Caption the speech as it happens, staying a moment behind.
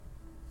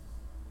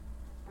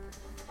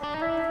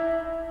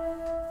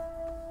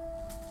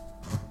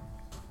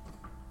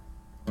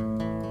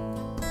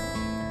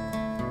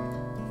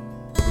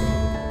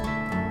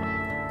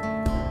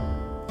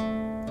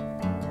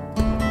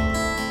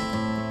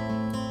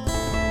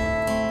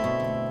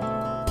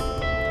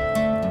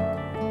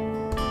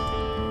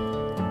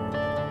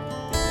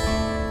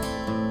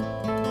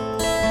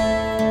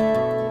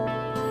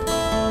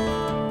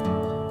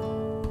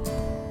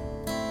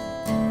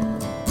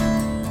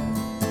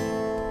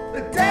A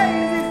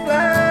daisy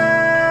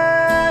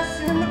flash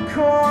in the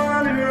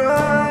corner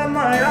of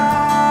my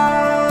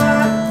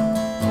eye,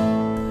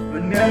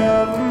 but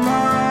never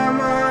mind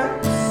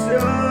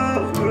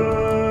myself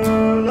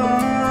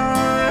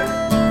alive.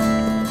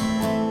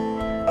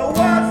 I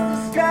watch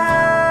the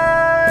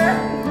sky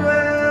grow.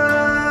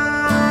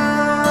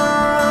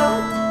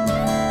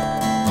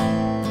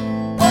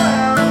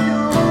 While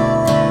you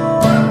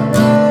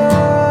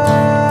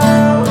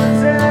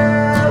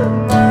tell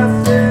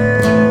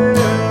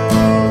myself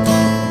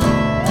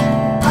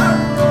I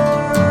know,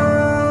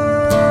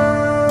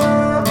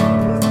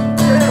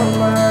 tell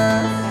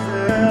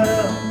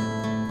myself.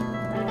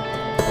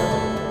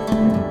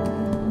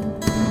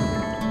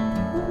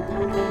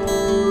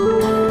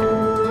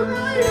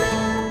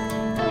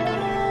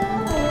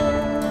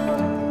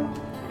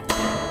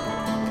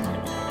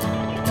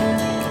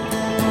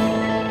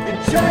 It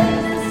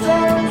changed the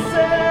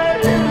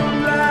sunset into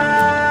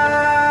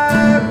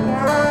black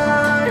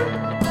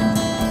wine,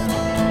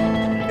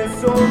 and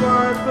so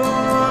my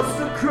thoughts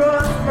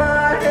across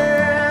my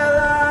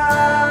hairline.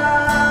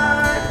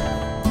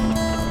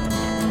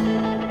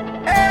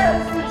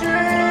 As the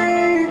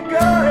drink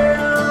got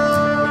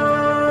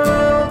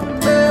held,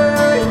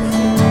 makes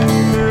me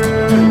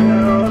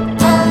feel I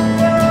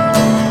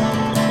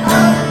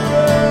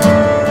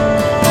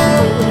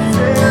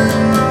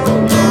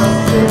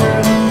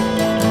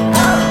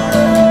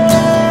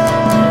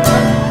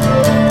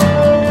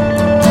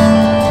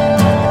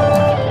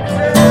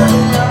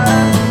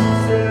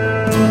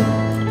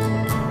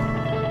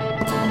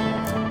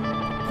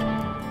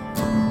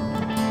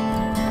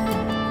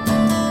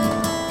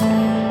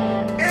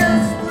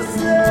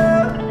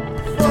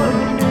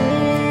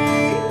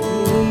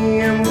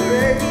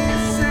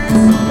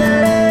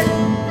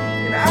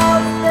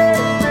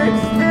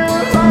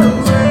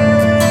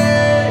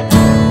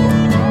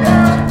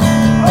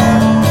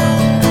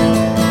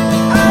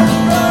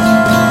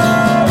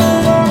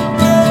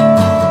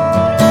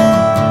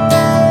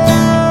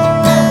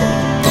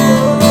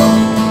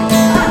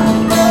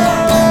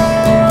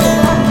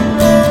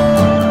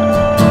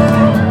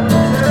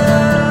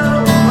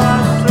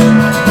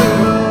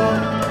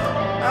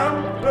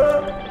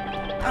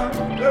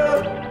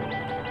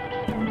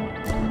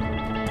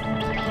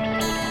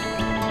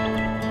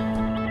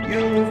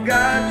You've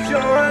got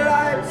your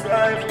lives,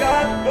 I've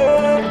got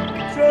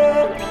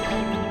control.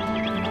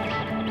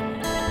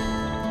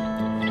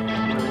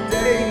 When the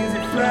daisy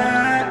flies